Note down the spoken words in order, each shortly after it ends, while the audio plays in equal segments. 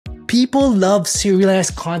People love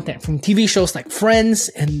serialized content, from TV shows like Friends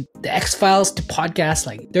and The X-Files to podcasts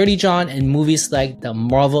like Dirty John and movies like the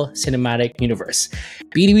Marvel Cinematic Universe.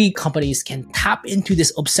 B2B companies can tap into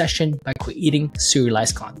this obsession by creating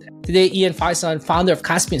serialized content. Today, Ian Faison, founder of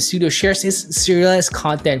Caspian Studios, shares his serialized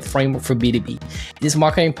content framework for B2B. In this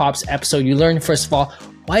Marketing Pops episode, you learn, first of all,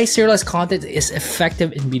 why serialized content is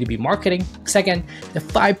effective in B2B marketing. Second, the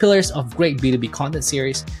 5 pillars of great B2B content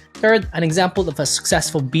series. Third, an example of a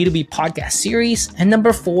successful B2B podcast series. And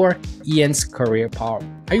number 4, Ian's career power.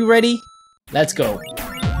 Are you ready? Let's go.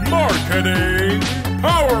 Marketing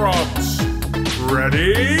Power-Ups.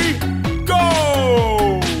 Ready?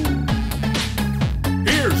 Go!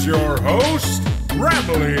 Here's your host,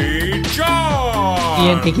 Ramley John.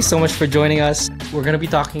 Ian, thank you so much for joining us. We're going to be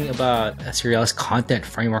talking about a serialized content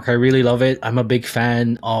framework. I really love it. I'm a big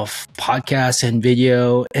fan of podcasts and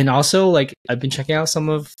video. And also, I've been checking out some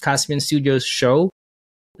of Caspian Studios' show,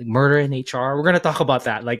 like Murder in HR. We're going to talk about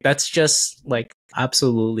that. That's just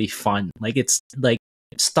absolutely fun. It's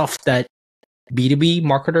stuff that B2B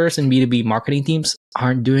marketers and B2B marketing teams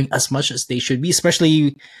aren't doing as much as they should be,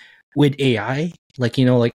 especially with AI.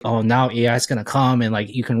 Now AI is gonna come and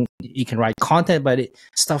you can write content, but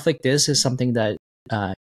stuff like this is something that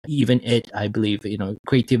I believe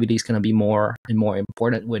creativity is gonna be more and more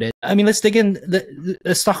important with it. I mean, let's dig in.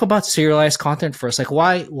 Let's talk about serialized content first.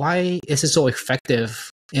 Why is it so effective?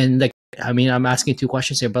 And I'm asking 2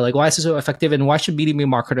 questions here, but why is it so effective, and why should B2B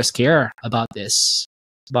marketers care about this?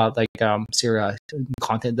 About serialized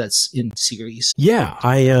content that's in series. Yeah,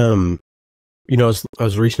 I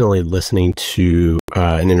was recently listening to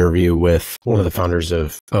an interview with one of the founders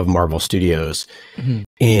of Marvel Studios,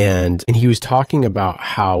 and he was talking about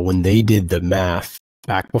how when they did the math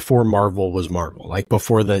back before Marvel was Marvel,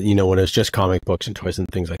 before when it was just comic books and toys and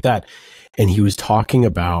things like that, and he was talking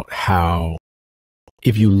about how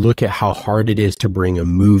if you look at how hard it is to bring a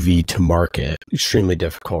movie to market, extremely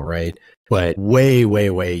difficult, right? But way, way,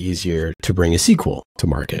 way easier to bring a sequel to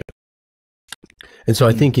market. And so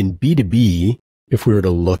I think in B2B, if we were to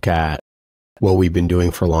look at what we've been doing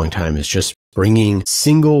for a long time, is just bringing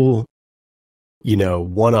single,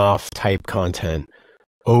 one-off type content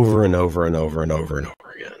over and over and over and over and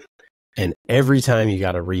over again. And every time you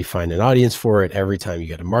got to refine an audience for it, every time you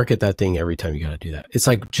got to market that thing, every time you got to do that. It's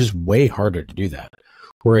just way harder to do that.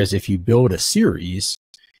 Whereas if you build a series,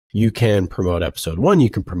 you can promote episode 1,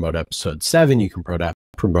 you can promote episode 7, you can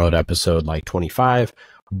promote episode 25,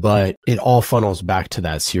 but it all funnels back to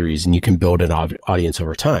that series, and you can build an audience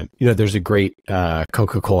over time. There's a great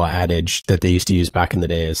Coca-Cola adage that they used to use back in the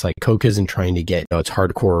day. It's Coke isn't trying to get it's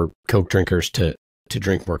hardcore Coke drinkers to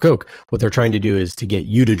drink more Coke. What they're trying to do is to get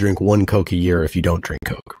you to drink 1 Coke a year if you don't drink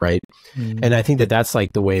Coke, right? And I think that that's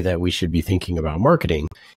the way that we should be thinking about marketing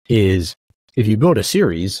is if you build a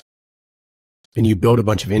series and you build a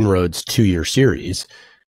bunch of inroads to your series,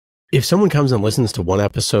 if someone comes and listens to 1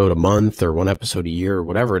 episode a month or 1 episode a year or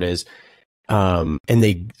whatever it is, and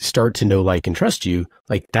they start to know, and trust you,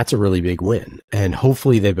 that's a really big win. And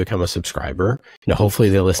hopefully they become a subscriber. Hopefully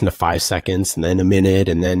they listen to 5 seconds and then a minute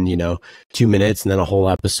and then, 2 minutes and then a whole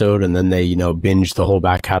episode. And then they, binge the whole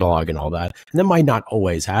back catalog and all that. And that might not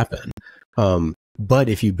always happen. But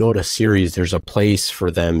if you build a series, there's a place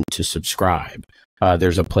for them to subscribe.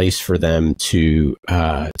 There's a place for them to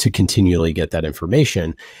continually get that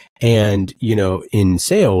information. And, in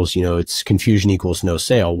sales, it's confusion equals no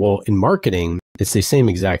sale. Well, in marketing, it's the same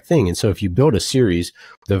exact thing. And so if you build a series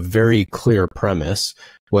with a very clear premise,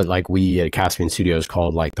 what we at Caspian Studios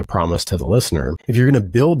called the promise to the listener, if you're going to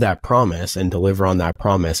build that promise and deliver on that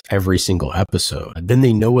promise every single episode, then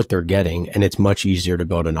they know what they're getting, and it's much easier to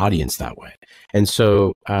build an audience that way. And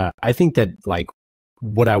so I think that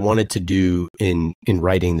what I wanted to do in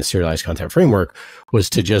writing the serialized content framework was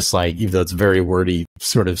to just even though it's a very wordy,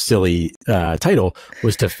 sort of silly title,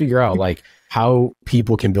 was to figure out how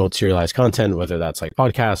people can build serialized content, whether that's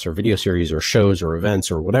podcasts or video series or shows or events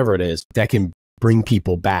or whatever it is, that can bring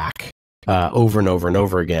people back over and over and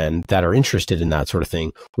over again that are interested in that sort of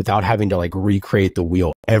thing without having to recreate the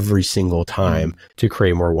wheel every single time to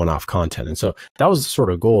create more one-off content. And so that was the sort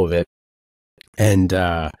of goal of it. And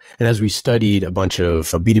as we studied a bunch of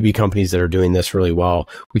B2B companies that are doing this really well,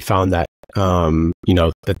 we found that,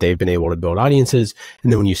 that they've been able to build audiences.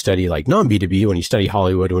 And then when you study non-B2B, when you study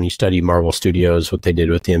Hollywood, when you study Marvel Studios, what they did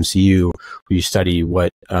with the MCU, when you study what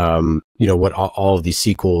all of these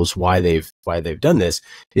sequels, why they've done this,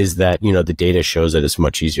 is that, the data shows that it's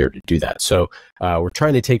much easier to do that. So we're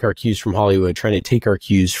trying to take our cues from Hollywood, trying to take our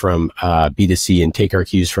cues from B2C, and take our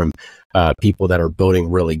cues from people that are building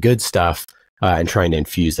really good stuff. and trying to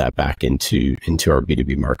infuse that back into our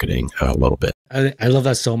B2B marketing a little bit. I love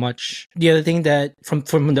that so much. The other thing that from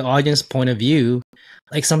the audience point of view,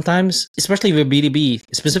 like sometimes, especially with B2B,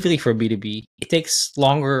 specifically for B2B, it takes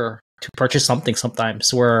longer to purchase something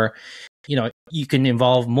sometimes where, you can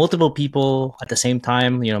involve multiple people at the same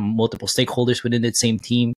time, multiple stakeholders within the same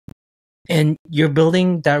team. And you're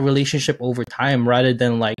building that relationship over time rather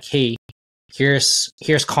than like, hey, here's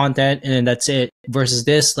content and then that's it, versus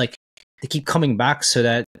this, like they keep coming back so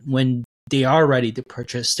that when they are ready to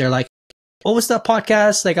purchase, they're like, what was that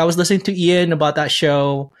podcast? Like I was listening to Ian about that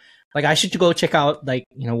show. Like I should go check out like,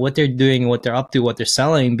 what they're doing, what they're up to, what they're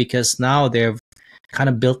selling, because now they've kind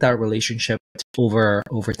of built that relationship over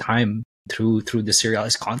time through the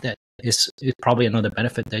serialized content. Is probably another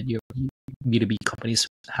benefit that your B2B companies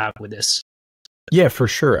have with this. Yeah, for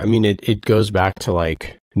sure. I mean, it goes back to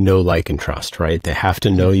like know, like, and trust, right? They have to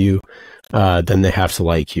know you, then they have to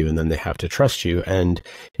like you, and then they have to trust you. And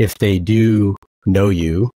if they do know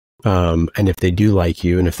you, and if they do like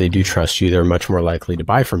you, and if they do trust you, they're much more likely to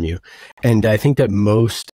buy from you. And I think that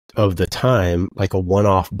most of the time, like a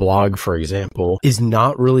one-off blog, for example, is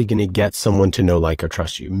not really going to get someone to know, like, or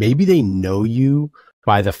trust you. Maybe they know you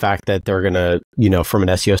by the fact that they're going to, from an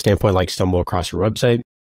SEO standpoint, like stumble across your website.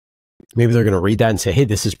 Maybe they're going to read that and say, hey,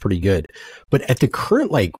 this is pretty good. But at the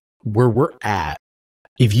current, like where we're at,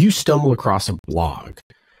 if you stumble across a blog,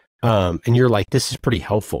 and you're like, this is pretty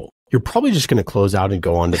helpful, you're probably just going to close out and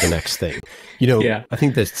go on to the next thing. Yeah. I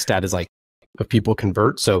think the stat is like, of people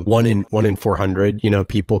convert. So one in 400,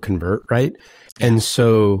 people convert, right? And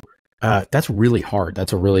so that's really hard.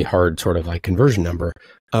 That's a really hard sort of like conversion number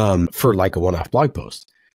for like a one-off blog post.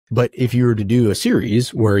 But if you were to do a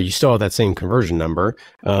series where you still have that same conversion number,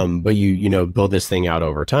 but you build this thing out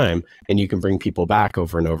over time and you can bring people back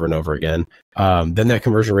over and over and over again, then that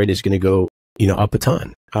conversion rate is going to go up a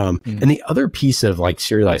ton. And the other piece of like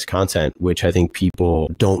serialized content, which I think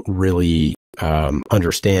people don't really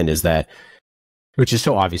understand, is that, which is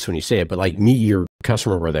so obvious when you say it, but like meet your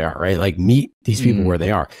customer where they are, right? Like meet these people where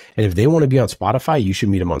they are. And if they want to be on Spotify, you should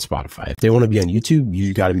meet them on Spotify. If they want to be on YouTube,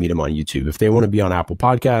 you got to meet them on YouTube. If they want to be on Apple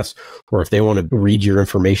Podcasts, or if they want to read your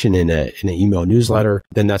information in an email newsletter,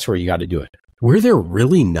 then that's where you got to do it. Where they're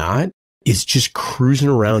really not is just cruising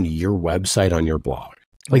around your website on your blog.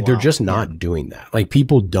 Like they're just not doing that. Like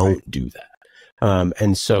people don't do that.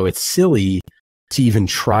 And so it's silly to even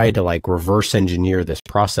try to like reverse engineer this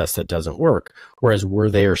process that doesn't work. Whereas where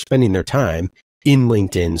they are spending their time in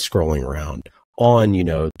LinkedIn, scrolling around on,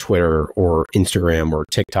 Twitter or Instagram or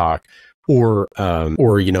TikTok, or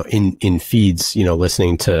in feeds,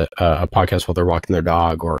 listening to a podcast while they're walking their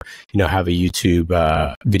dog, or, have a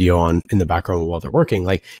YouTube video on in the background while they're working.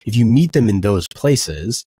 Like if you meet them in those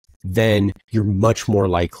places, then you're much more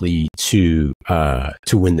likely to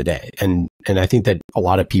win the day. And I think that a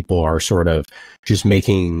lot of people are sort of just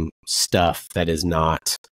making stuff that is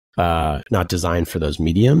not designed for those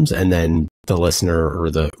mediums. And then the listener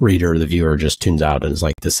or the reader or the viewer just tunes out and is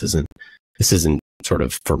like, this isn't sort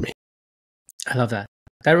of for me. I love that.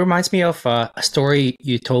 That reminds me of a story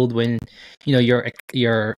you told when,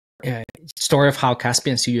 your story of how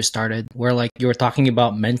Caspian Studios started, where like you were talking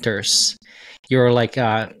about mentors. You're like,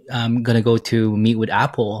 I'm gonna go to meet with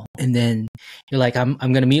Apple, and then you're like, I'm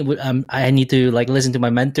gonna meet with, I need to like listen to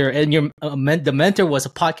my mentor, and the mentor was a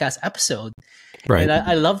podcast episode, right? And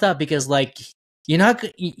I love that because like you're not,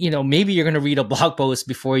 maybe you're gonna read a blog post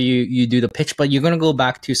before you do the pitch, but you're gonna go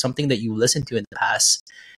back to something that you listened to in the past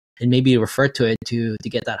and maybe refer to it to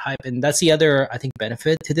get that hype. And that's the other, I think,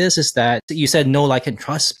 benefit to this is that you said know, like, and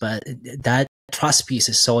trust, but that trust piece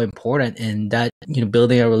is so important, and that,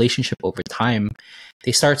 building a relationship over time,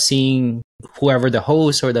 they start seeing whoever the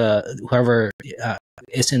host or whoever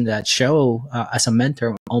is in that show as a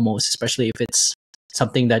mentor almost, especially if it's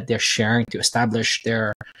something that they're sharing to establish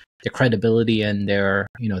their credibility and their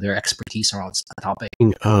expertise around the topic.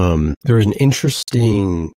 There was an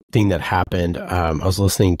interesting thing that happened. I was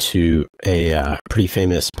listening to a pretty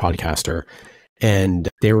famous podcaster, and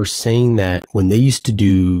they were saying that when they used to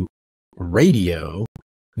do radio,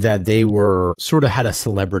 that they were sort of had a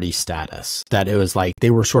celebrity status, that it was like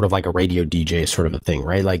they were sort of like a radio DJ sort of a thing,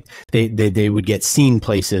 right? Like they would get seen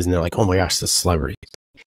places and they're like, oh my gosh, this celebrity.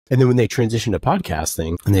 And then when they transitioned to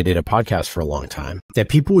podcasting and they did a podcast for a long time, that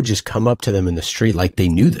people would just come up to them in the street like they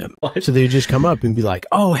knew them. What? So they would just come up and be like,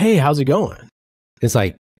 oh, hey, how's it going? It's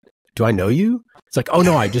like, do I know you? It's like, oh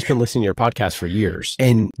no, I've just been listening to your podcast for years.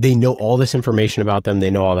 And they know all this information about them.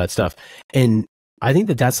 They know all that stuff. And I think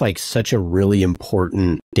that that's like such a really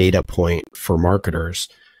important data point for marketers,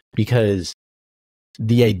 because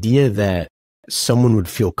the idea that someone would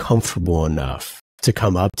feel comfortable enough to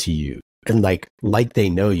come up to you and like they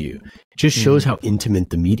know you. It just shows how intimate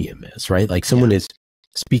the medium is, right? Like someone is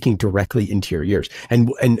speaking directly into your ears.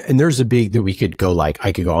 And there's a big that we could go like,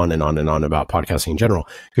 I could go on and on and on about podcasting in general,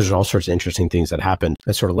 because there's all sorts of interesting things that happened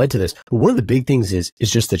that sort of led to this. But one of the big things is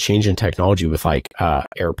just the change in technology with like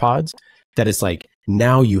AirPods, that it's like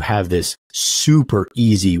now you have this super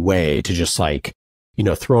easy way to just like, you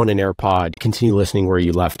know, throw in an AirPod, continue listening where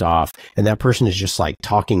you left off, and that person is just like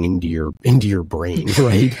talking into your brain,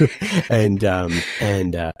 right?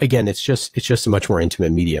 and again, it's just a much more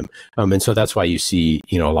intimate medium, and so that's why you see,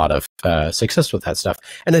 you know, a lot of success with that stuff.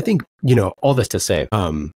 And I think, you know, all this to say,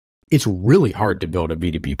 it's really hard to build a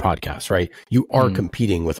B2B podcast, right? You are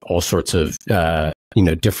competing with all sorts of you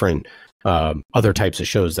know, different other types of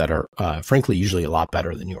shows that are frankly usually a lot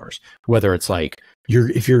better than yours. Whether it's like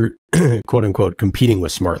if you're quote unquote competing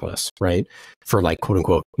with Smartless, right? For like quote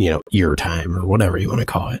unquote, you know, ear time or whatever you want to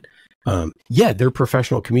call it. Yeah, they're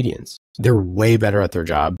professional comedians. They're way better at their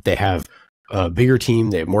job. They have a bigger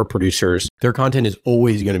team. They have more producers. Their content is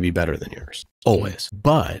always going to be better than yours. Always.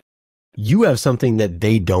 But you have something that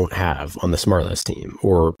they don't have on the Smartless team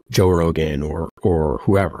or Joe Rogan or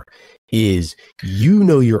whoever, is you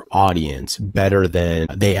know your audience better than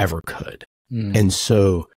they ever could. And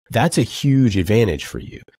so that's a huge advantage for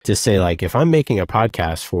you to say, like, if I'm making a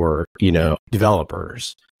podcast for, you know,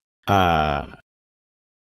 developers, or,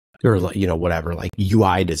 you know, whatever, like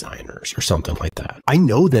UI designers or something like that, I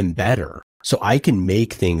know them better. So I can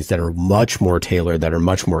make things that are much more tailored, that are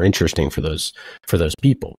much more interesting for those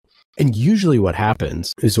people. And usually what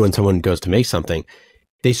happens is when someone goes to make something,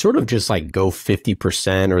 they sort of just like go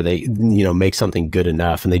 50%, or they, you know, make something good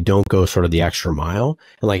enough and they don't go sort of the extra mile.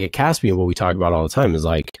 And like at Caspian, what we talk about all the time is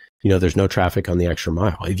like, you know, there's no traffic on the extra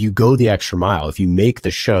mile. If you go the extra mile, if you make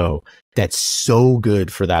the show that's so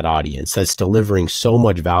good for that audience, that's delivering so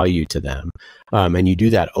much value to them, and you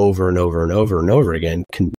do that over and over and over and over again,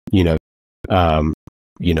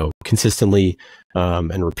 consistently,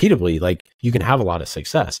 and repeatedly, like you can have a lot of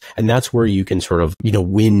success. And that's where you can sort of, you know,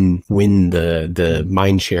 win the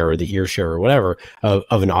mind share or the ear share or whatever of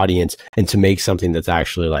an audience, and to make something that's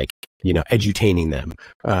actually like, you know, edutaining them,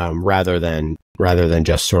 rather than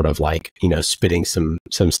just sort of like, you know, spitting some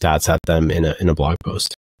stats at them in a blog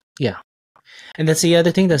post. Yeah. And that's the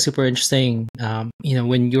other thing that's super interesting. You know,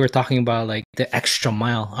 when you were talking about like the extra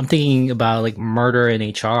mile, I'm thinking about like Murder in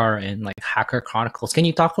HR and like Hacker Chronicles. Can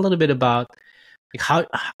you talk a little bit about like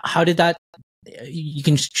how did that? You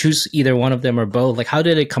can choose either one of them or both. Like, how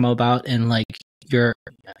did it come about? And like you're,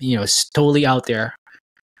 you know, it's totally out there.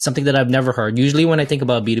 Something that I've never heard. Usually, when I think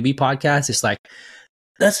about B2B podcasts, it's like,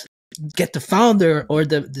 let's get the founder or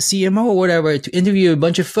the CMO or whatever to interview a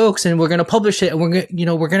bunch of folks, and we're gonna publish it, and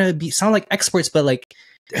we're gonna sound like experts. But like,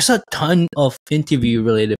 there's a ton of interview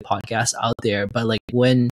related podcasts out there. But like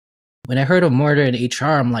when I heard of Murder in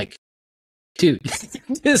HR, I'm like, dude,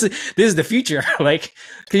 this is the future. Like,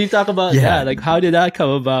 can you talk about that? Like, how did that come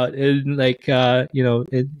about? And like, you know,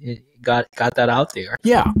 it got that out there.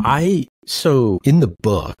 Yeah, so in the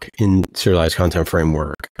book, in Serialized Content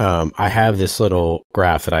Framework, I have this little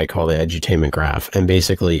graph that I call the edutainment graph. And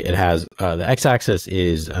basically it has, the x-axis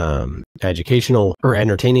is educational or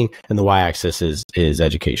entertaining, and the y-axis is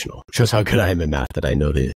educational. Shows how good I am in math that I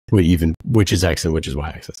know which is x and which is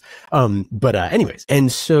y-axis. But anyways,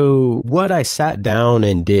 and so what I sat down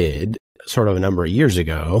and did sort of a number of years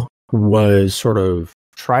ago was sort of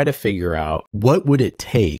try to figure out what would it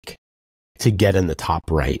take to get in the top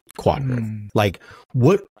right quadrant. Like,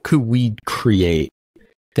 what could we create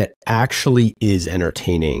that actually is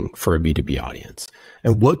entertaining for a B2B audience?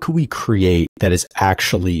 And what could we create that is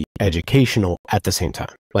actually educational at the same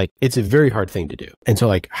time? Like, it's a very hard thing to do. And so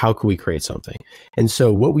like, how could we create something? And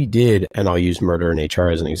so what we did, and I'll use Murder in HR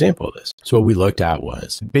as an example of this. So what we looked at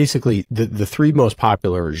was basically the three most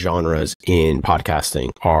popular genres in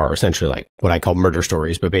podcasting are essentially like what I call murder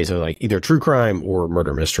stories, but basically like either true crime or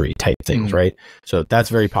murder mystery type things, right? So that's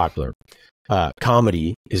very popular.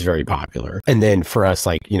 Comedy is very popular. And then for us,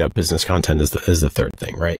 like, you know, business content is the third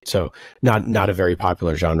thing, right? So not a very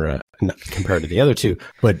popular genre compared to the other two,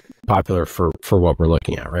 but popular for what we're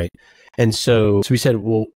looking at, right? And so we said,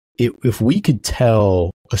 well, if we could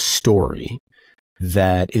tell a story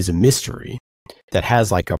that is a mystery, that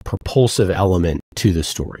has like a propulsive element to the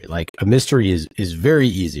story, like a mystery is very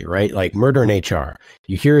easy, right? Like Murder in HR,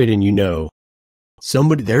 you hear it and you know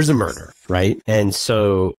there's a murder, right? And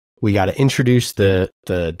so we got to introduce the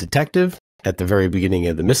detective at the very beginning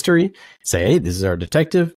of the mystery, say, hey, this is our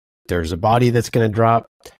detective. There's a body that's going to drop,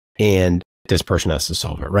 and this person has to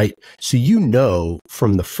solve it, right? So you know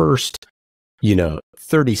from the first, you know,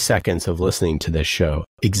 30 seconds of listening to this show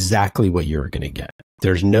exactly what you're going to get,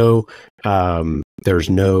 there's no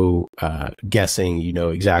guessing. You know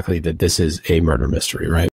exactly that this is a murder mystery,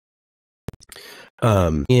 right?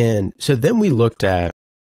 And so then we looked at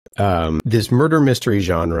this murder mystery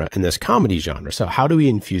genre and this comedy genre. So how do we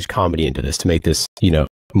infuse comedy into this to make this, you know,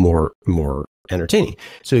 more entertaining?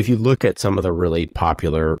 So if you look at some of the really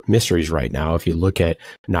popular mysteries right now, if you look at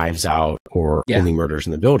Knives Out or Only Murders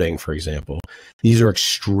in the Building, for example, these are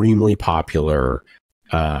extremely popular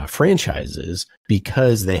franchises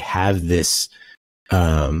because they have this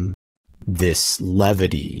this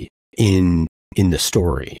levity in the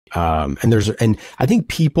story. And I think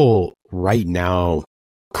people right now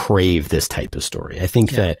crave this type of story. I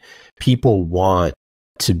think that people want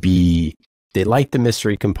to be, they like the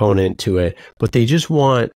mystery component to it, but they just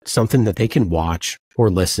want something that they can watch or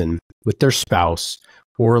listen with their spouse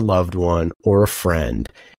or a loved one or a friend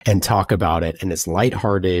and talk about it. And it's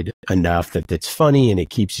lighthearted enough that it's funny and it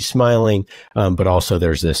keeps you smiling. But also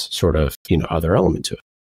there's this sort of, you know, other element to it.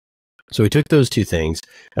 So we took those two things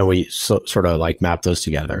and we sort of like mapped those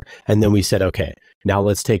together. And then we said, okay, now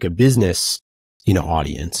let's take a business, you know,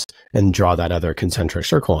 audience and draw that other concentric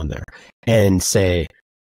circle on there and say,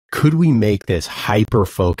 could we make this hyper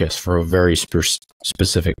focus for a very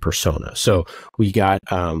specific persona? So we got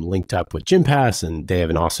linked up with GymPaaS, and they have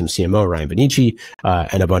an awesome CMO, Ryan Benici,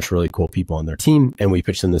 and a bunch of really cool people on their team. And we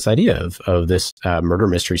pitched them this idea of this murder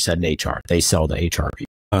mystery set in HR. They sell to HR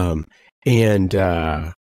people.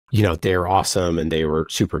 You know, they're awesome and they were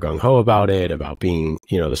super gung-ho about it, about being,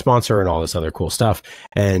 you know, the sponsor and all this other cool stuff.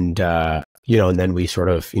 And, you know, and then we sort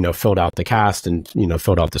of, you know, filled out the cast and, you know,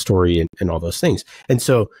 filled out the story and all those things. And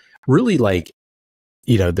so really like,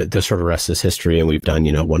 you know, the sort of rest is history. And we've done,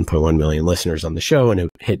 you know, 1.1 million listeners on the show, and it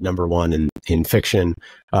hit #1 in fiction,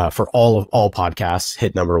 for all podcasts,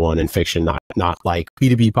 hit #1 in fiction, not like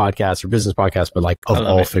B2B podcasts or business podcasts, but like of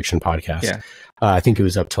all fiction podcasts. Yeah. I think it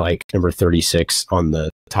was up to like number 36 on the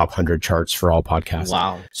top 100 charts for all podcasts.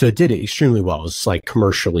 Wow. So it did it extremely well. It was like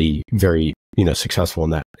commercially very, you know, successful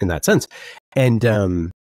in that sense. And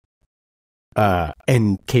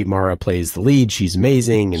Kate Mara plays the lead. She's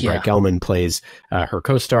amazing. And Brett Gelman plays her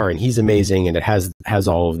co-star, and he's amazing. And it has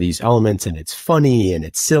all of these elements, and it's funny and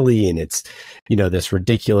it's silly and it's, you know, this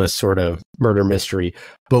ridiculous sort of murder mystery.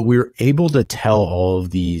 But we're able to tell all of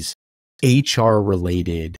these HR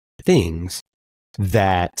related things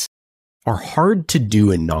that are hard to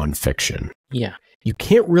do in nonfiction. Yeah. You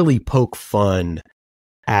can't really poke fun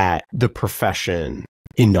at the profession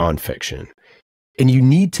in nonfiction. And you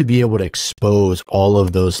need to be able to expose all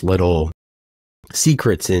of those little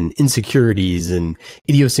secrets and insecurities and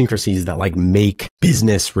idiosyncrasies that like make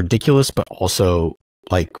business ridiculous, but also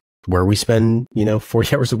like where we spend, you know,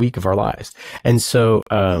 40 hours a week of our lives. And so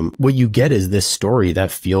what you get is this story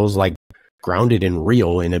that feels like grounded and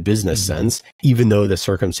real in a business sense, even though the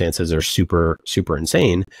circumstances are super, super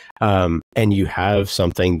insane. And you have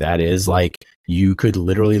something that is like, you could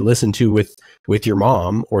literally listen to with your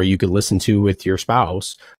mom, or you could listen to with your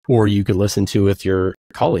spouse, or you could listen to with your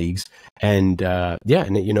colleagues. And and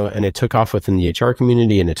it, you know, and it took off within the HR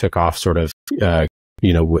community, and it took off sort of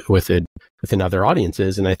you know, within other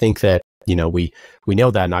audiences. And I think that, you know, we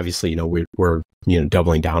nailed that. And obviously, you know, we're you know,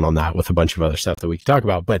 doubling down on that with a bunch of other stuff that we can talk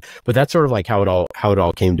about. But that's sort of like how it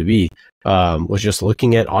all came to be, was just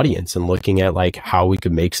looking at audience and looking at like how we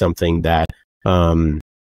could make something that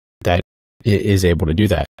that is able to do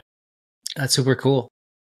that. That's super cool.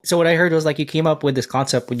 So what I heard was like you came up with this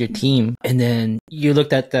concept with your team, and then you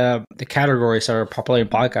looked at the categories that are popular in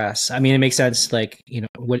podcasts. I mean, it makes sense. Like, you know,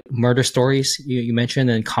 what murder stories you mentioned,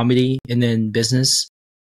 and comedy, and then business,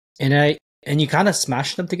 and you kind of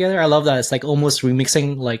smashed them together. I love that. It's like almost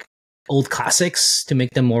remixing like old classics to make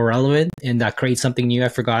them more relevant, and that creates something new. I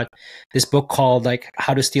forgot this book called like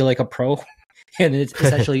How to Steal Like a Pro, and it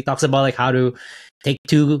essentially talks about like how to take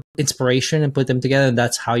two inspiration and put them together. And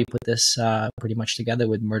that's how you put this pretty much together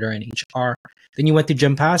with murder and HR. Then you went to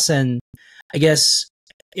GymPaaS, and I guess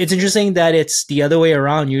it's interesting that it's the other way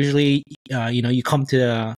around. Usually, you know, you come to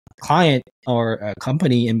a client or a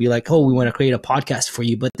company and be like, oh, we want to create a podcast for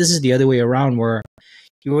you. But this is the other way around, where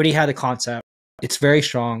you already had a concept. It's very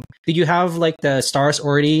strong. Did you have like the stars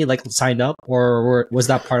already like signed up, or was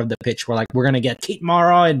that part of the pitch? We're like, we're going to get Kate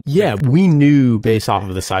Mara. And yeah, we knew based off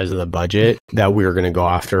of the size of the budget that we were going to go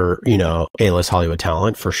after, you know, A-list Hollywood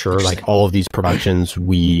talent for sure. Like all of these productions,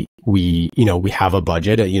 we, you know, we have a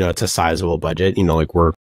budget, you know, it's a sizable budget, you know, like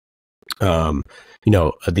we're, you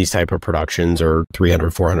know, these type of productions are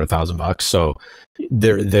 $300,000-$400,000. So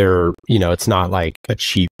they're, you know, it's not like a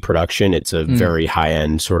cheap production. It's a very high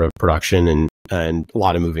end sort of production, and a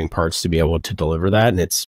lot of moving parts to be able to deliver that. And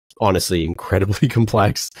it's honestly incredibly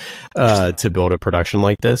complex to build a production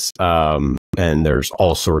like this. And there's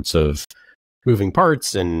all sorts of moving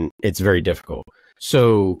parts, and it's very difficult.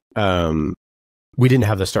 So we didn't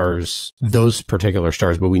have the stars, those particular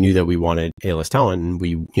stars, but we knew that we wanted A-list talent, and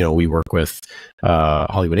we work with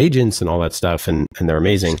Hollywood agents and all that stuff, and they're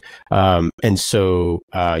amazing. And so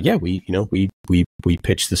we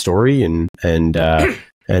pitched the story, and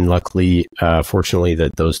luckily, fortunately,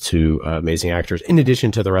 that those two amazing actors, in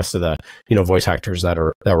addition to the rest of the voice actors that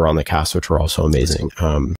were on the cast, which were also amazing,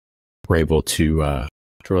 were able to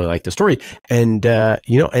really like the story. And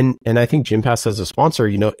and I think GymPaaS as a sponsor,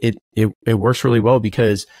 it works really well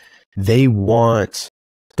because they love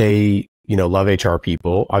HR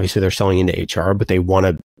people. Obviously, they're selling into HR, but they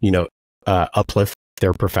want to uplift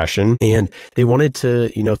their profession, and they wanted to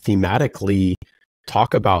thematically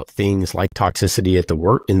talk about things like toxicity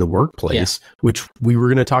in the workplace, which we were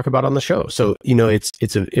going to talk about on the show. So,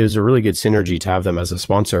 it was a really good synergy to have them as a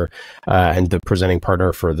sponsor and the presenting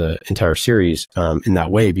partner for the entire series in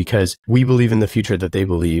that way, because we believe in the future that they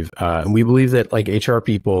believe. And we believe that like HR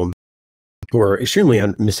people who are extremely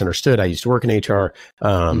misunderstood. I used to work in HR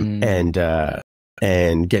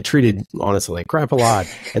and get treated honestly like crap a lot.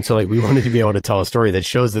 And so we wanted to be able to tell a story that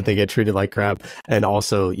shows that they get treated like crap, and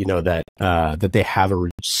also, that they have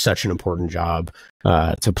such an important job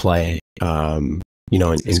to play, in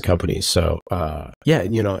companies. So,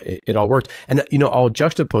 it all worked. And, I'll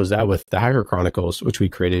juxtapose that with the Hacker Chronicles, which we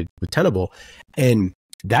created with Tenable. And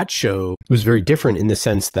that show was very different in the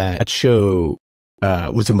sense that show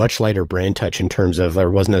was a much lighter brand touch in terms of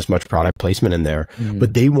there wasn't as much product placement in there,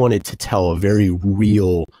 but they wanted to tell a very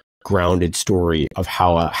real, grounded story of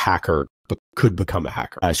how a hacker could become a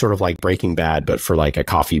hacker, sort of like Breaking Bad, but for like a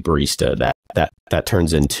coffee barista that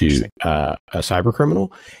turns into a cyber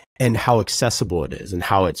criminal, and how accessible it is and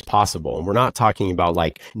how it's possible. And we're not talking about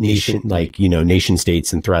nation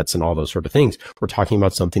states and threats and all those sort of things. We're talking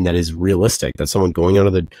about something that is realistic, that someone going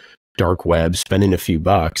onto the dark web, spending a few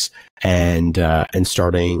bucks and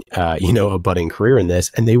starting, a budding career in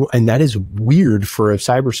this. And that is weird for a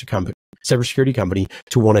cybersecurity company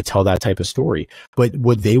to want to tell that type of story. But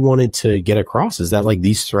what they wanted to get across is that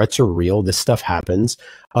these threats are real. This stuff happens.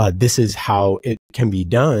 This is how it can be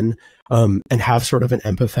done. And have sort of an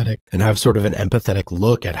empathetic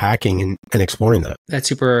look at hacking and exploring that. That's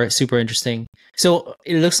super, super interesting. So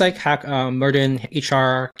it looks like Murden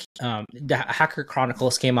HR, the Hacker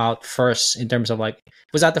Chronicles came out first in terms of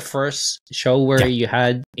was that the first show where you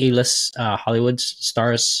had A-list Hollywood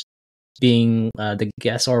stars being the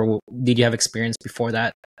guest, or did you have experience before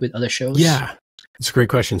that with other shows? Yeah. It's a great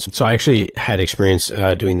question. So I actually had experience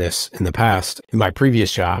doing this in the past in my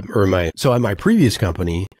previous job at my previous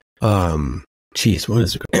company. What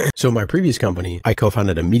is it? So my previous company, I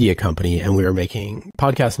co-founded a media company, and we were making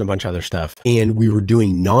podcasts and a bunch of other stuff. And we were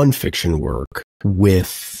doing nonfiction work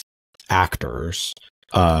with actors,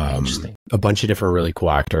 a bunch of different really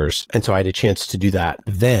cool actors. And so I had a chance to do that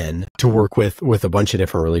then, to work with a bunch of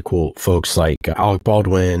different really cool folks like Alec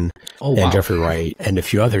Baldwin and Jeffrey Wright and a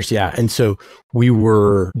few others. Yeah. And so we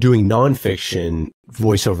were doing nonfiction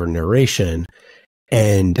voiceover narration.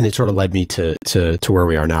 And it sort of led me to where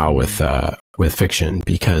we are now with fiction,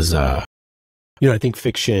 because I think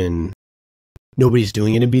fiction, nobody's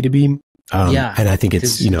doing it in B2B. And I think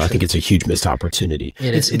it's a huge missed opportunity.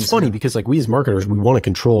 It's funny because we as marketers, we want to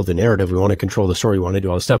control the narrative, we want to control the story, we want to do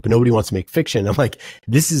all this stuff, but nobody wants to make fiction. I'm like,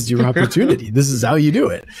 this is your opportunity. This is how you do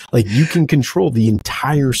it. You can control the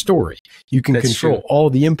entire story. You can control all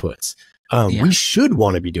the inputs. We should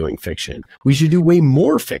want to be doing fiction. We should do way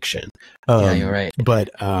more fiction. You're right. But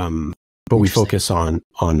we focus on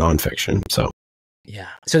nonfiction. So yeah.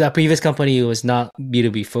 So that previous company was not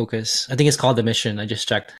B2B focused. I think it's called The Mission. I just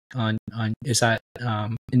checked on is that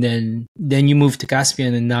and then you moved to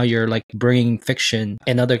Caspian, and now you're bringing fiction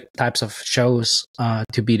and other types of shows to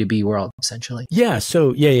B2B world essentially. Yeah.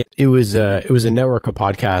 So it was a network of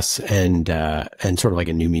podcasts and sort of like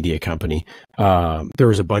a new media company. There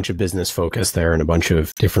was a bunch of business focus there and a bunch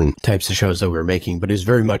of different types of shows that we were making, but it was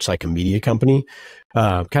very much like a media company.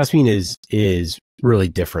 Caspian is really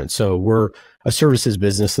different. So we're a services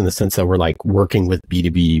business in the sense that we're working with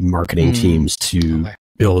B2B marketing teams to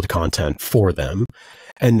build content for them.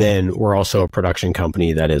 And then we're also a production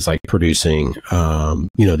company that is producing,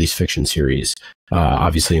 these fiction series,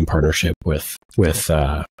 obviously in partnership with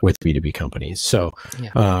B2B companies. So,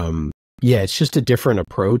 it's just a different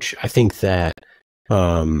approach. I think that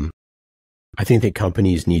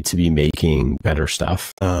companies need to be making better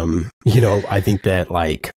stuff. I think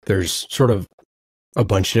that there's sort of a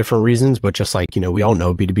bunch of different reasons, but just like, we all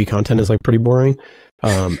know B2B content is like pretty boring.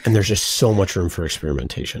 And there's just so much room for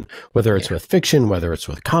experimentation, whether it's with fiction, whether it's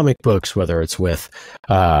with comic books, whether it's with,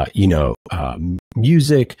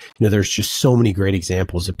 music. There's just so many great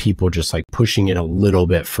examples of people just like pushing it a little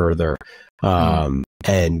bit further,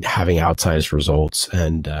 and having outsized results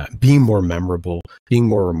and being more memorable, being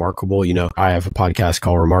more remarkable. I have a podcast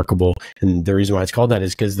called Remarkable, and the reason why it's called that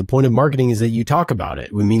is because the point of marketing is that you talk about it.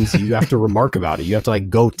 It means you have to remark about it. You have to like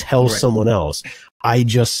go tell someone else, I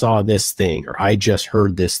just saw this thing, or I just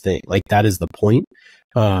heard this thing. Like that is the point.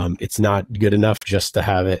 It's not good enough just to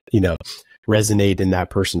have it, resonate in that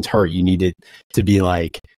person's heart. You need it to be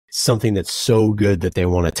like something that's so good that they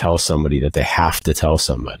want to tell somebody, that they have to tell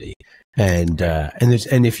somebody. And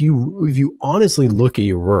if you honestly look at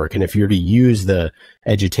your work, and if you're to use the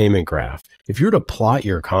edutainment graph, if you're to plot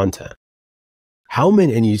your content, how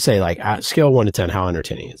many, and you say like at scale 1 to 10, how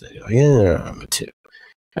entertaining is it? You're like, yeah, I'm a 2.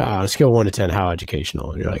 Scale 1 to 10, how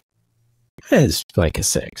educational? And you're like, it's like a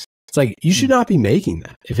 6. It's like, you should not be making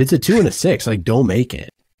that. If it's a 2 and a 6, like don't make it.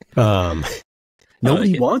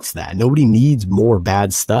 Nobody wants that. Nobody needs more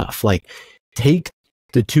bad stuff. Like take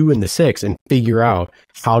the 2 and the 6 and figure out,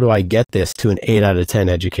 how do I get this to an 8 out of 10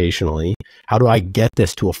 educationally? How do I get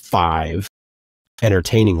this to a 5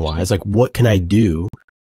 entertaining wise? Like what can I do?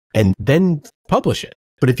 And then publish it.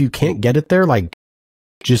 But if you can't get it there, like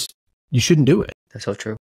you shouldn't do it. That's so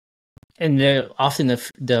true. And often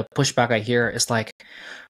the pushback I hear is like,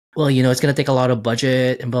 well, it's going to take a lot of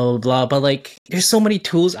budget and blah, blah, blah. But like, there's so many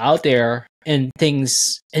tools out there and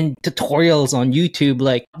things and tutorials on YouTube.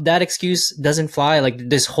 Like that excuse doesn't fly. Like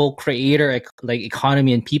this whole creator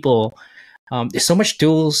economy and people, there's so much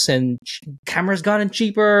tools, and cameras gotten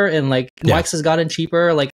cheaper, and like mics has gotten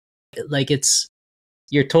cheaper. Like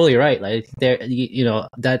you're totally right. Like there,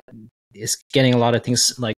 that is getting a lot of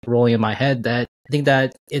things like rolling in my head, that I think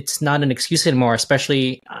that it's not an excuse anymore,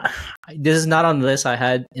 especially this is not on the list I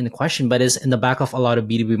had in the question, but is in the back of a lot of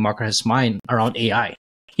B2B marketers' mind around AI.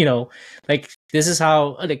 Like this is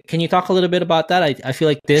how, like, can you talk a little bit about that? I feel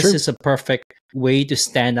like this is a perfect way to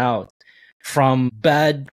stand out from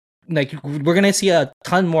bad, like we're going to see a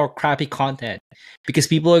ton more crappy content because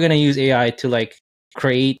people are going to use AI to like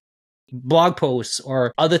create blog posts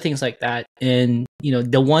or other things like that. And,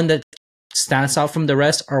 the one that stands out from the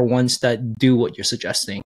rest are ones that do what you're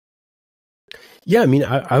suggesting. Yeah. I mean,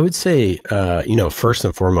 I would say, first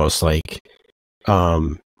and foremost, like,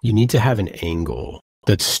 you need to have an angle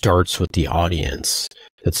that starts with the audience,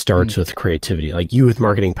 that starts with creativity. Like you with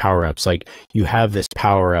marketing power-ups, like you have this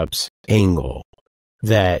power-ups angle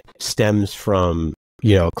that stems from,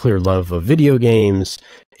 clear love of video games,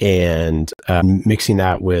 and mixing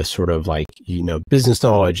that with sort of like, business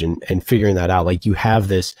knowledge and figuring that out. Like you have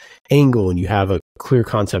this angle, and you have a clear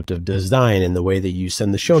concept of design and the way that you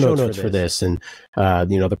send the show notes for this, and,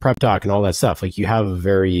 the prep talk and all that stuff. Like you have a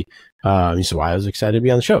very, so why I was excited to be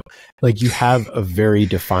on the show. Like you have a very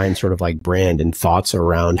defined sort of like brand and thoughts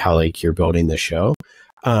around how like you're building the show.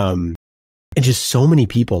 And just so many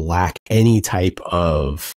people lack any type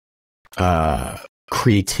of,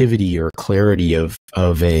 creativity or clarity of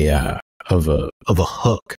a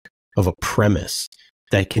hook, of a premise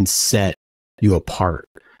that can set you apart.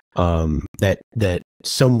 That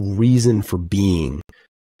some reason for being,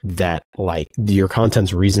 that like your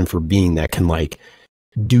content's reason for being, that can like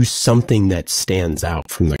do something that stands out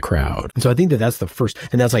from the crowd. And so I think that that's the first,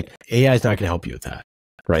 and that's like, AI is not going to help you with that,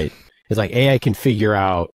 right? It's like AI can figure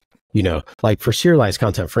out, like for serialized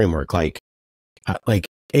content framework, like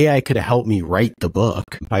AI could have helped me write the book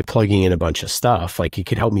by plugging in a bunch of stuff. Like it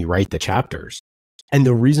could help me write the chapters. And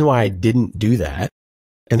the reason why I didn't do that,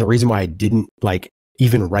 and the reason why I didn't like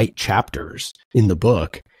even write chapters in the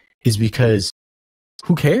book, is because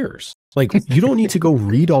who cares? Like you don't need to go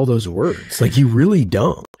read all those words. Like you really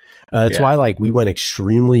don't. That's why like we went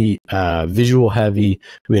extremely visual heavy.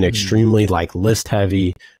 We went extremely like list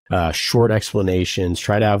heavy, short explanations,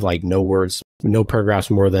 try to have like no words, no paragraphs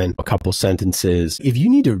more than a couple sentences. If you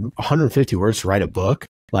need 150 words to write a book,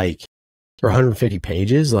 like, or 150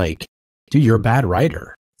 pages, like, dude, you're a bad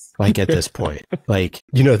writer. Like at this point, like,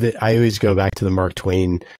 that I always go back to the Mark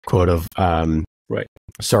Twain quote of, right.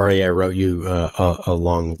 Sorry, I wrote you a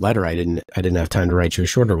long letter. I didn't have time to write you a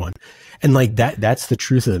shorter one. And like that's the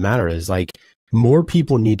truth of the matter, is like more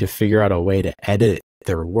people need to figure out a way to edit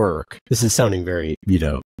their work. This is sounding very,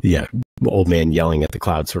 old man yelling at the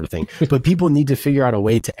cloud sort of thing, but people need to figure out a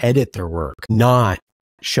way to edit their work, not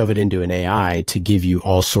shove it into an AI to give you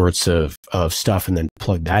all sorts of stuff and then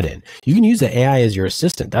plug that in. You can use the AI as your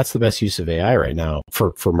assistant. That's the best use of AI right now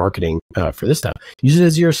for marketing, for this stuff. Use it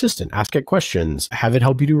as your assistant. Ask it questions. Have it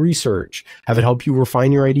help you do research. Have it help you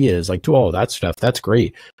refine your ideas. Like, do all that stuff. That's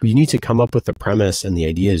great. But you need to come up with the premise and the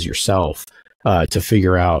ideas yourself to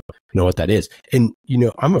figure out, what that is. And,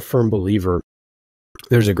 I'm a firm believer.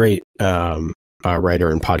 There's a great writer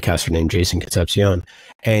and podcaster named Jason Concepcion,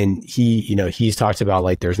 and he's talked about,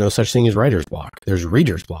 like, there's no such thing as writer's block. There's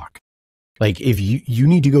reader's block. Like, if you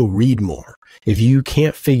need to go read more. If you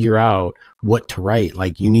can't figure out what to write,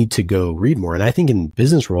 like, you need to go read more. And I think in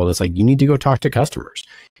business world, it's like, you need to go talk to customers.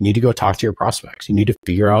 You need to go talk to your prospects. You need to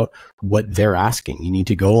figure out what they're asking. You need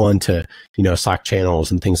to go on to, Slack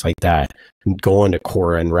channels and things like that, and go on to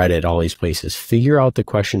Quora and Reddit, all these places. Figure out the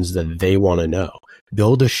questions that they want to know.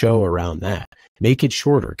 Build a show around that. Make it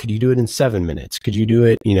shorter. Could you do it in 7 minutes? Could you do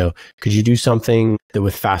it, could you do something that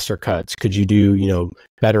with faster cuts? Could you do,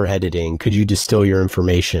 better editing? Could you distill your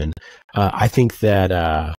information? I think that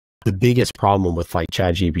the biggest problem with, like,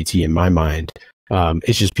 ChatGPT in my mind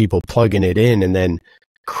is just people plugging it in and then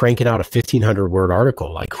cranking out a 1,500 word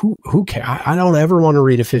article. Like, who cares? I don't ever want to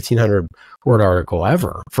read a 1,500 word article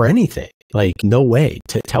ever for anything. Like, no way.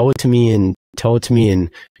 Tell it to me in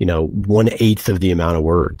 1/8 of the amount of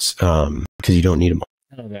words, because you don't need them all.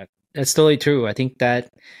 I love that. That's totally true. I think that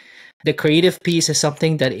the creative piece is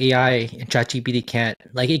something that AI and ChatGPT can't.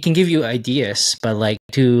 Like, it can give you ideas, but, like,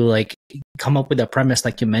 to, like, come up with a premise,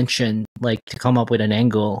 like you mentioned, like, to come up with an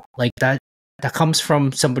angle, like that comes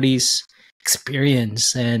from somebody's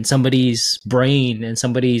experience and somebody's brain and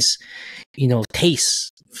somebody's,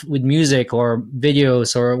 taste with music or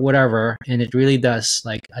videos or whatever. And it really does,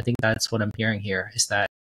 like, I think that's what I'm hearing here is that,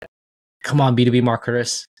 come on, B2B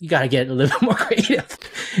marketers, you got to get a little bit more creative.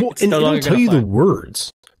 Well, and it'll tell you the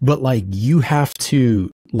words, but, like, you have to,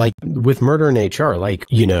 like, with Murder in HR, like,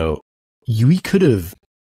 we could have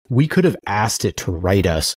asked it to write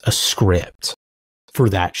us a script for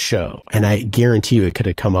that show. And I guarantee you it could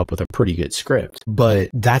have come up with a pretty good script, but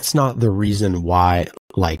that's not the reason why,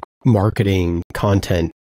 like, marketing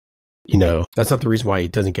content, that's not the reason why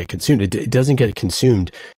it doesn't get consumed. It doesn't get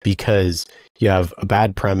consumed because you have a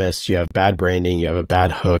bad premise, you have bad branding, you have a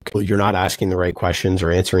bad hook, you're not asking the right questions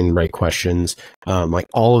or answering the right questions. Like,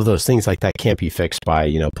 all of those things like that can't be fixed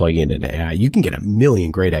by, plugging it into AI. You can get a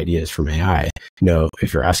million great ideas from AI,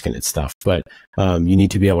 if you're asking it stuff, but you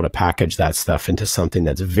need to be able to package that stuff into something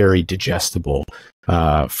that's very digestible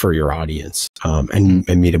for your audience, and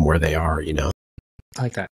meet them where they are, I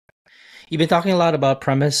like that. You've been talking a lot about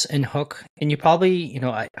premise and hook, and you probably,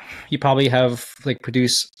 you probably have, like,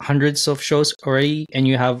 produced hundreds of shows already, and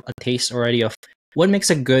you have a taste already of what makes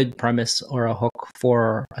a good premise or a hook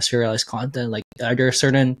for a serialized content. Like, are there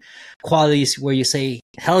certain qualities where you say,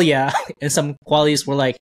 hell yeah, and some qualities where,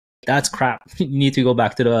 like, that's crap. You need to go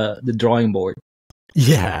back to the drawing board.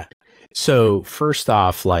 Yeah. So first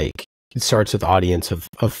off, like, it starts with audience of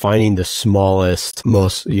finding the smallest,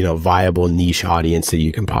 most, viable niche audience that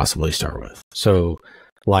you can possibly start with. So,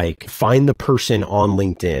 like, find the person on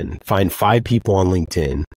LinkedIn, find 5 people on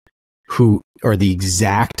LinkedIn who are the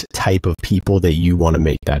exact type of people that you want to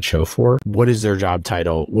make that show for. What is their job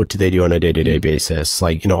title? What do they do on a day-to-day basis?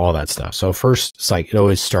 Like, all that stuff. So first, it's like, it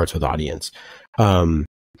always starts with audience. And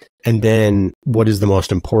then what is the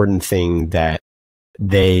most important thing that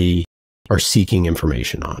they are seeking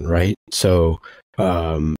information on, right? So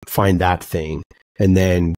find that thing and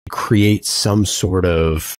then create some sort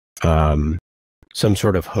of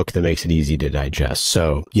hook that makes it easy to digest.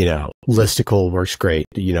 So, listicle works great.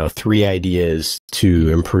 3 ideas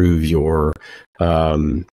to improve your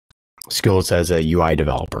skills as a UI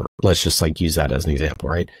developer. Let's just, like, use that as an example,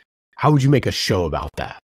 right? How would you make a show about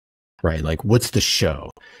that? Right? Like, what's the show?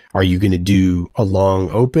 Are you going to do a long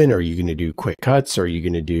open? Are you going to do quick cuts? Are you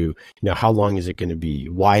going to do, how long is it going to be?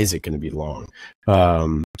 Why is it going to be long?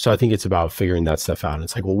 So I think it's about figuring that stuff out. And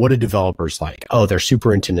it's like, well, what do developers like? Oh, they're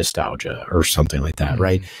super into nostalgia or something like that,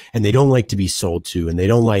 right? And they don't like to be sold to, and they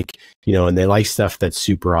don't like, and they like stuff that's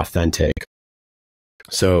super authentic.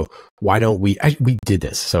 So why don't we did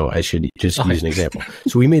this. So I should just use an example.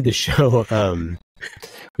 So we made this show,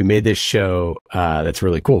 that's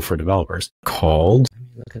really cool for developers called,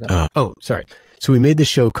 So we made this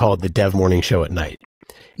show called The Dev Morning Show at Night.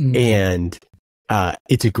 And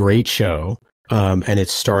it's a great show. And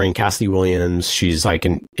it's starring Cassidy Williams. She's like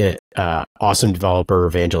an awesome developer,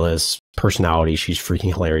 evangelist, personality. She's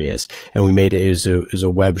freaking hilarious. And we made it as a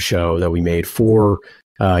web show that we made for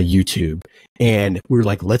YouTube. And we were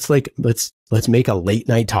like, let's make a late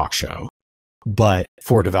night talk show, but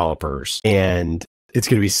for developers. And it's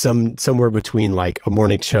going to be somewhere between like a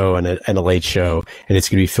morning show and a late show, and it's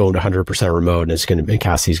going to be filmed 100% remote, and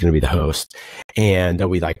Cassie's going to be the host, and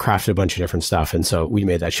we like crafted a bunch of different stuff, and so we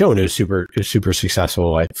made that show, and it was super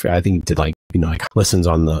successful. I think it did like listens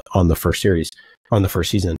on the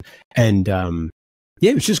first season, and yeah,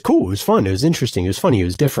 it was just cool. It was fun. It was interesting. It was funny. It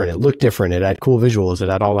was different. It looked different. It had cool visuals. It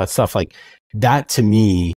had all that stuff. Like that to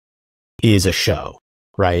me is a show,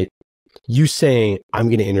 right? You saying, I'm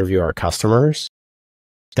going to interview our customers,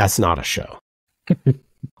 that's not a show,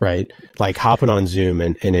 right? Like hopping on Zoom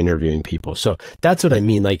and interviewing people. So that's what I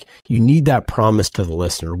mean. Like you need that promise to the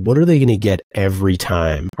listener. What are they going to get every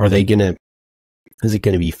time? Is it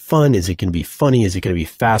going to be fun? Is it going to be funny? Is it going to be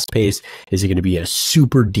fast paced? Is it going to be a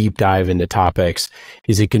super deep dive into topics?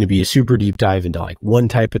 Is it going to be a super deep dive into like one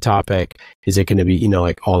type of topic? Is it going to be,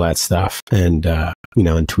 like all that stuff and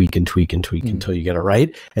tweak until you get it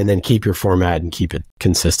right, and then keep your format and keep it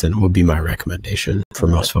consistent would be my recommendation for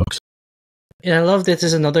most folks. And I love this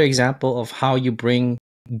is another example of how you bring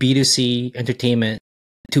B2C entertainment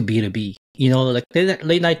to B2B, like the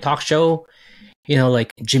late night talk show,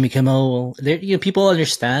 like Jimmy Kimmel, people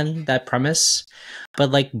understand that premise,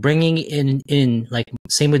 but like bringing in like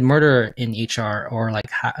same with Murder in HR or like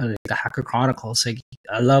the Hacker Chronicles. Like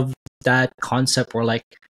I love that concept where like,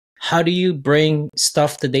 how do you bring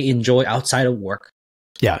stuff that they enjoy outside of work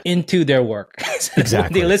into their work? Exactly.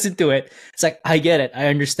 When they listen to it, it's like, I get it. I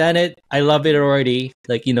understand it. I love it already.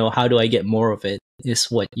 Like, how do I get more of it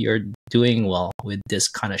is what you're doing well with this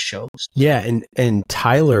kind of shows. Yeah. And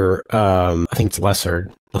Tailor, I think it's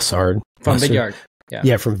Lessard from Vidyard.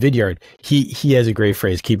 Yeah, from Vidyard. He has a great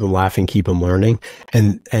phrase, keep them laughing, keep them learning.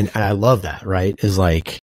 And I love that, right? Is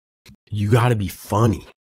like, you got to be funny.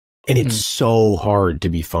 And it's so hard to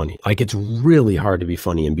be funny. Like it's really hard to be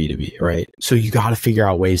funny in B2B, right? So you got to figure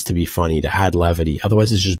out ways to be funny, to add levity.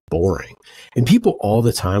 Otherwise it's just boring. And people all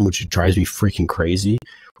the time, which drives me freaking crazy,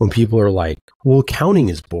 when people are like, well, accounting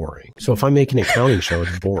is boring. So if I make an accounting show,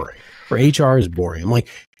 it's boring. Or HR is boring. I'm like,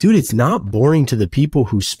 dude, it's not boring to the people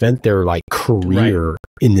who spent their like career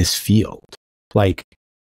in this field. Like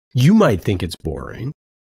you might think it's boring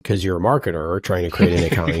because you're a marketer trying to create an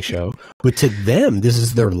accounting show, but to them, this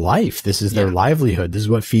is their life. This is their livelihood. This is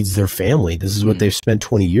what feeds their family. This is what they've spent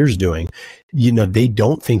 20 years doing. They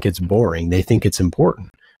don't think it's boring. They think it's important.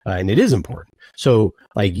 And it is important. So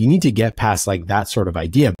like you need to get past like that sort of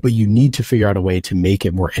idea, but you need to figure out a way to make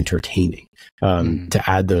it more entertaining, to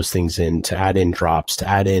add those things in, to add in drops, to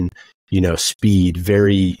add in, speed,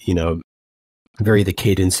 very the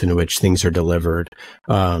cadence in which things are delivered,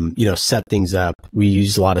 set things up. We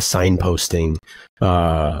use a lot of signposting,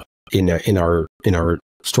 in our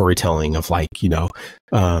storytelling of like,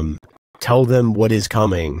 tell them what is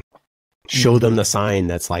coming, show them the sign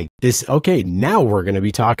that's like this. Okay, now we're going to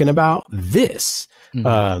be talking about this,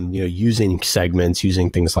 using segments, using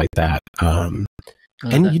things like that. And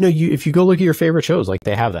if you go look at your favorite shows, like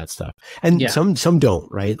they have that stuff, and some don't,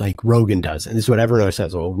 right? Like Rogan does, and this is what everyone always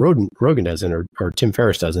says. Well, Rogan doesn't, or Tim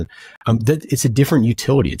Ferriss doesn't. It's a different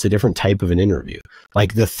utility. It's a different type of an interview.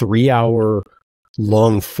 Like the 3-hour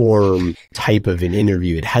long form type of an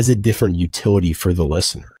interview, it has a different utility for the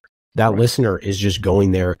listener. That listener is just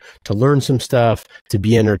going there to learn some stuff, to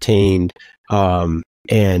be entertained, and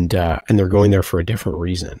they're going there for a different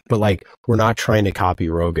reason. But like, we're not trying to copy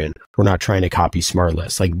Rogan. We're not trying to copy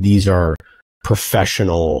SmartList. Like these are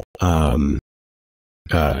professional,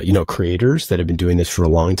 creators that have been doing this for a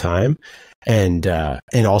long time. And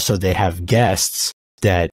also they have guests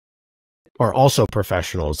that are also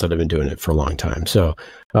professionals that have been doing it for a long time. So,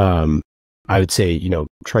 I would say,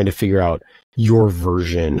 trying to figure out your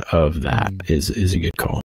version of that is a good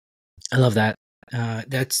call. I love that.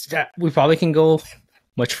 We probably can go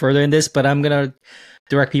much further in this, but I'm going to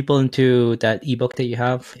direct people into that ebook that you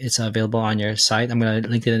have. It's available on your site. I'm going to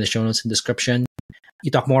link it in the show notes and description.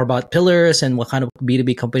 You talk more about pillars and what kind of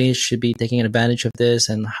B2B companies should be taking advantage of this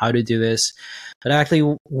and how to do this. But I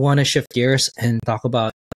actually want to shift gears and talk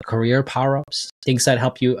about career power-ups, things that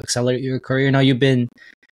help you accelerate your career. Now, you've been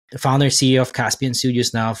the founder and CEO of Caspian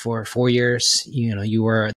Studios now for 4 years. You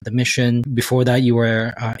were at the mission. Before that, you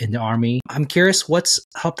were in the Army. I'm curious, what's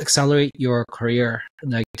helped accelerate your career,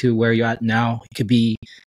 like to where you're at now? It could be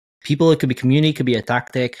people, it could be community, it could be a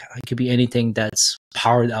tactic, it could be anything that's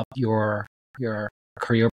powered up your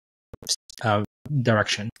career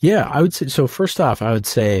direction. Yeah, I would say, so first off, I would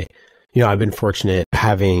say, I've been fortunate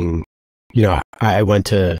having, I went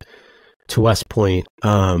to to West Point.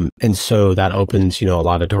 And so that opens, a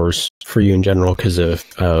lot of doors for you in general because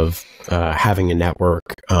of having a network,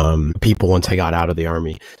 people once I got out of the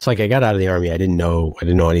Army. So like I got out of the Army, I didn't know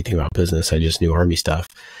anything about business. I just knew Army stuff.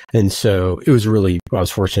 And so I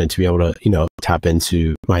was fortunate to be able to, tap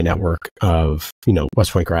into my network of,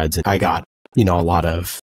 West Point grads. And I got, a lot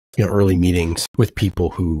of, early meetings with people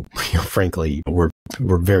who, frankly, were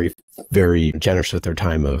very, very generous with their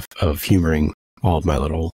time of humoring all of my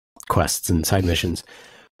little quests and side missions.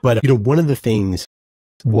 But, one of the things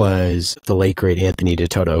was the late great Anthony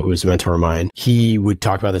DeToto, who was a mentor of mine. He would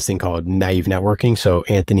talk about this thing called naive networking. So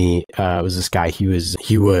Anthony was this guy. He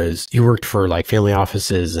worked for like family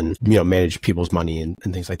offices and managed people's money and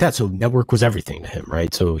things like that. So network was everything to him,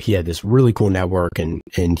 right? So he had this really cool network, and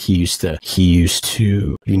he used to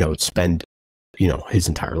spend his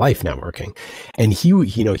entire life networking. And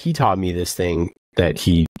he taught me this thing that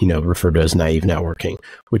he referred to as naive networking,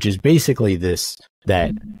 which is basically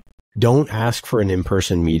that don't ask for an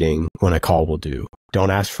in-person meeting when a call will do. Don't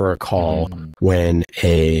ask for a call when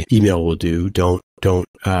a email will do. Don't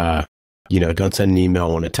send an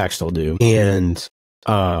email when a text will do. And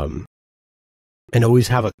always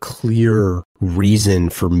have a clear reason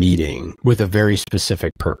for meeting with a very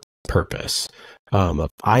specific purpose.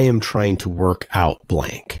 I am trying to work out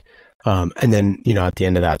blank. And then, at the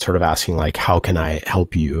end of that, sort of asking like, how can I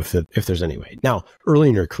help you if there's any way? Now, early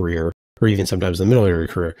in your career, or even sometimes in the middle of your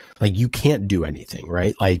career, like you can't do anything,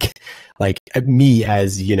 right? Like me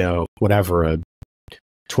as, whatever, a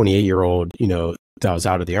 28-year-old, that was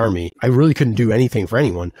out of the Army, I really couldn't do anything for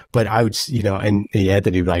anyone, but I would, and he had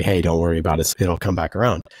to be like, hey, don't worry about it. It'll come back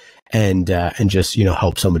around and just,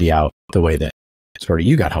 help somebody out the way that sort of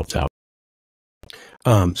you got helped out.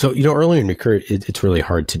 So, early in your career, it's really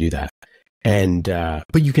hard to do that. And,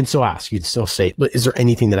 but you can still ask, you can still say, is there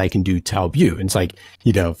anything that I can do to help you? And it's like,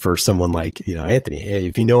 for someone like, Anthony, hey,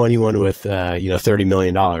 if you know anyone with, $30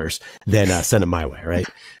 million, then, send them my way. Right.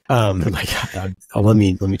 I'm like, let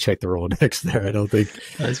me check the Rolodex there. I don't think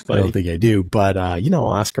I do, but,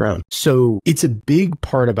 I'll ask around. So it's a big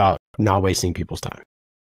part about not wasting people's time.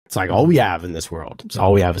 It's like all we have in this world. It's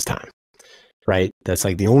all we have is time. Right. That's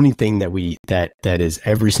like the only thing that is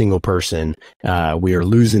every single person. We are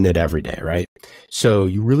losing it every day. Right. So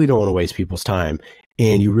you really don't want to waste people's time,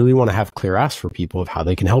 and you really want to have clear asks for people of how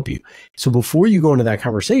they can help you. So before you go into that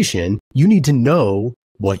conversation, you need to know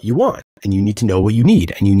what you want, and you need to know what you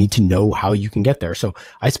need, and you need to know how you can get there. So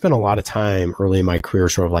I spent a lot of time early in my career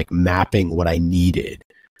sort of like mapping what I needed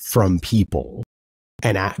from people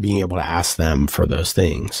and being able to ask them for those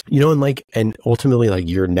things, and ultimately like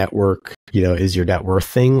your network, is your net worth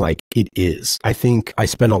thing. Like it is. I think I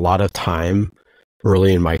spent a lot of time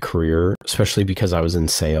early in my career, especially because I was in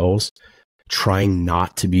sales, trying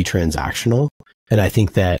not to be transactional. And I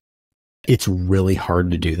think that it's really hard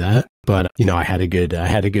to do that. But, I had a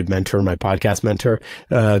good mentor, my podcast mentor,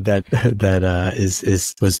 that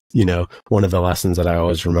was, one of the lessons that I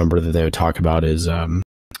always remember that they would talk about is,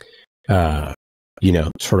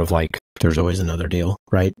 sort of like there's always another deal,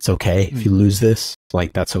 right? It's okay if you lose this,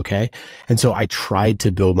 like that's okay. And so I tried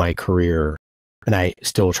to build my career, and I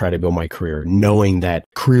still try to build my career knowing that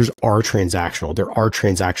careers are transactional. There are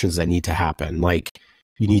transactions that need to happen. Like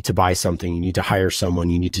you need to buy something, you need to hire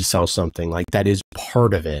someone, you need to sell something. Like that is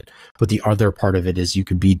part of it. But the other part of it is you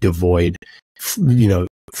could be devoid,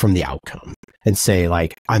 from the outcome and say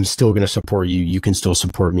like, I'm still going to support you. You can still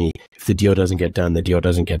support me. If the deal doesn't get done, the deal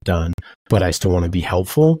doesn't get done, but I still want to be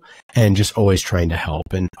helpful and just always trying to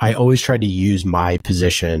help. And I always tried to use my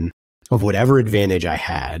position of whatever advantage I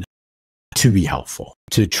had to be helpful,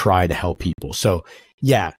 to try to help people. So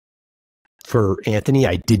yeah, for Anthony,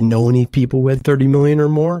 I didn't know any people with 30 million or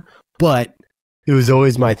more, but it was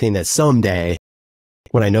always my thing that someday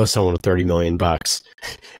when I know someone with 30 million bucks,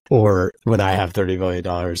 or when I have $30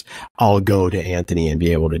 million, I'll go to Anthony and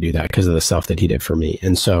be able to do that because of the stuff that he did for me.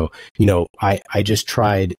 And so, I just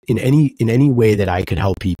tried in any way that I could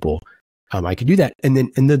help people, I could do that. And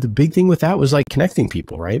then the big thing with that was like connecting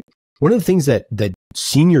people, right? One of the things that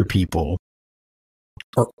senior people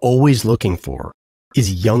are always looking for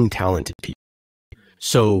is young, talented people.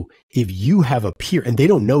 So if you have a peer, and they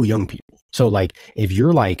don't know young people. So like, if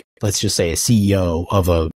you're like, let's just say a CEO of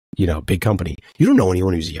a, big company, you don't know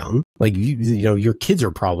anyone who's young. Like, your kids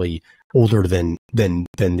are probably older than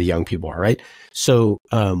the young people are, right? So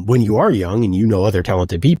when you are young and you know other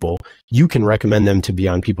talented people, you can recommend them to be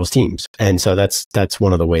on people's teams. And so that's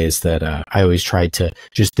one of the ways that I always try to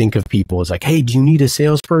just think of people as like, hey, do you need a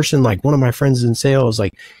salesperson? Like one of my friends is in sales,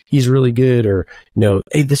 like he's really good, or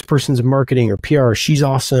hey, this person's in marketing or PR, she's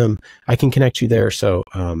awesome, I can connect you there. So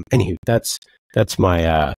anywho, that's that's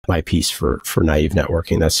my my piece for naive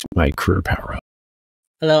networking. That's my career power up.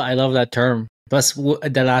 I love that term. Plus,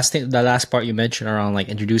 the last part you mentioned around like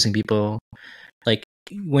introducing people, like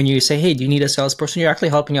when you say, "Hey, do you need a salesperson?" You're actually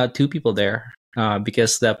helping out two people there,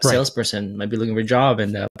 because the salesperson might be looking for a job,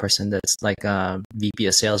 and the person that's like VP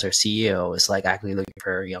of sales or CEO is like actually looking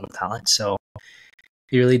for young talent. So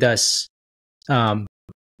it really does, really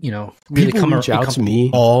people reach out to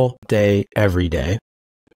me all day, every day.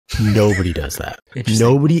 Nobody does that.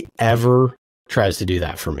 Nobody ever tries to do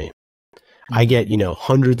that for me. I get,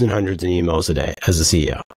 hundreds and hundreds of emails a day as a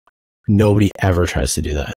CEO. Nobody ever tries to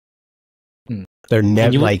do that. They're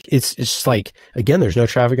never it's just like, again, there's no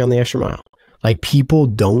traffic on the extra mile. Like, people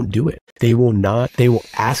don't do it. They will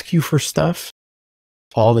ask you for stuff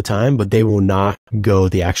all the time, but they will not go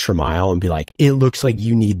the extra mile and be like, it looks like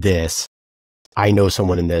you need this. I know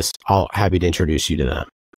someone in this. I'll happy to introduce you to them.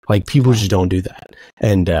 Like, people just don't do that.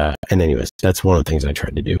 And anyways, that's one of the things I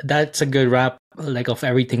tried to do. That's a good wrap, like, of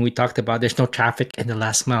everything we talked about. There's no traffic, and the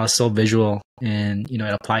last mile is so visual, and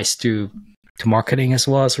it applies to marketing as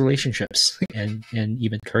well as relationships and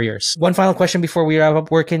even careers. One final question before we wrap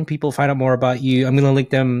up. Where can people find out more about you? I'm going to link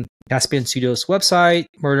them Caspian Studios website,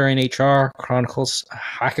 Murder in HR, Chronicles,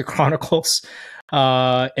 Hacker Chronicles,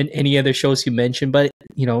 and any other shows you mentioned, but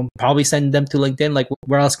probably send them to LinkedIn. Like,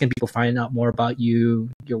 where else can people find out more about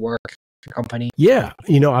you, your work, your company? Yeah,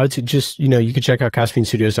 I would just, you can check out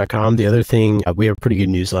CaspianStudios.com. The other thing, we have a pretty good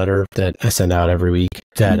newsletter that I send out every week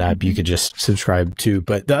that you could just subscribe to.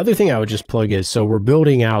 But the other thing I would just plug is, so we're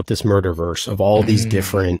building out this Murderverse of all these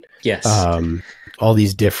different, all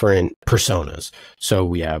these different personas. So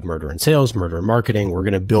we have murder in sales, murder in marketing. We're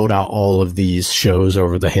going to build out all of these shows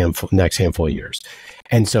over the next handful of years.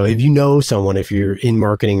 And so if you know someone, if you're in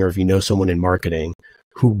marketing, or if you know someone in marketing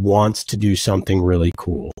who wants to do something really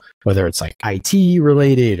cool, whether it's like IT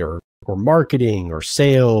related or marketing or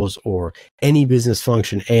sales or any business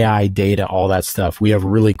function, AI, data, all that stuff, we have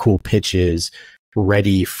really cool pitches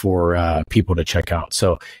ready for people to check out.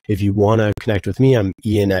 So if you want to connect with me, I'm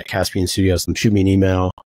Ian at Caspian Studios. Shoot me an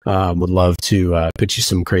email. Would love to pitch you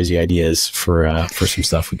some crazy ideas for some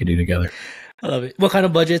stuff we could do together. I love it. What kind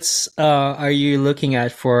of budgets are you looking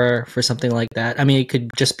at for something like that? I mean, it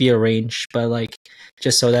could just be a range, but like,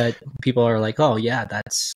 just so that people are like, oh yeah,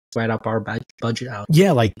 that's right up our budget out.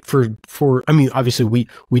 Yeah, like I mean, obviously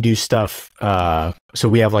we do stuff. So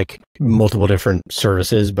we have like multiple different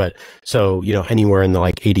services, but so anywhere in the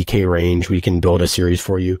like $80K range, we can build a series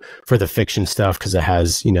for you. For the fiction stuff, because it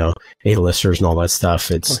has A-listers and all that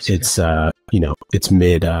stuff. It's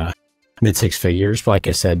mid six figures, but like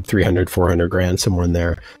I said, 300, 400 grand, somewhere in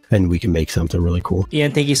there, and we can make something really cool.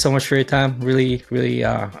 Ian, thank you so much for your time. Really, really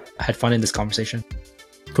had fun in this conversation.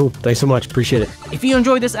 Cool. Thanks so much. Appreciate it. If you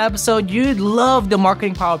enjoyed this episode, you'd love the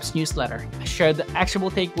Marketing Power-Ups newsletter. I share the actionable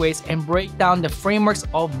takeaways and break down the frameworks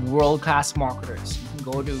of world-class marketers. You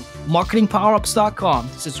can go to marketingpowerups.com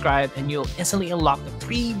to subscribe, and you'll instantly unlock the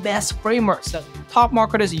 3 best frameworks that top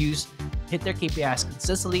marketers use to hit their KPIs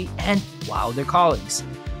consistently and wow their colleagues.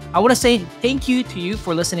 I want to say thank you to you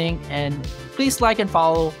for listening, and please like and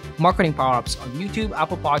follow Marketing Power-Ups on YouTube,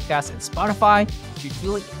 Apple Podcasts, and Spotify. If you're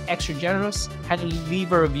feeling extra generous, head and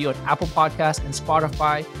leave a review on Apple Podcasts and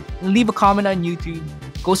Spotify, and leave a comment on YouTube.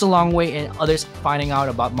 It goes a long way in others finding out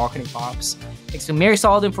about Marketing Power-Ups. Thanks to Mary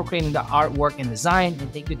Sullivan for creating the artwork and design,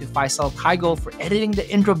 and thank you to Faisal Kaigo for editing the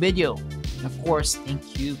intro video. And of course,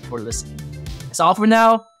 thank you for listening. That's all for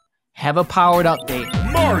now. Have a powered up day.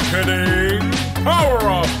 Marketing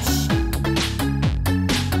Power-Ups.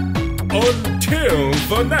 Until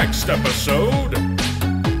the next episode.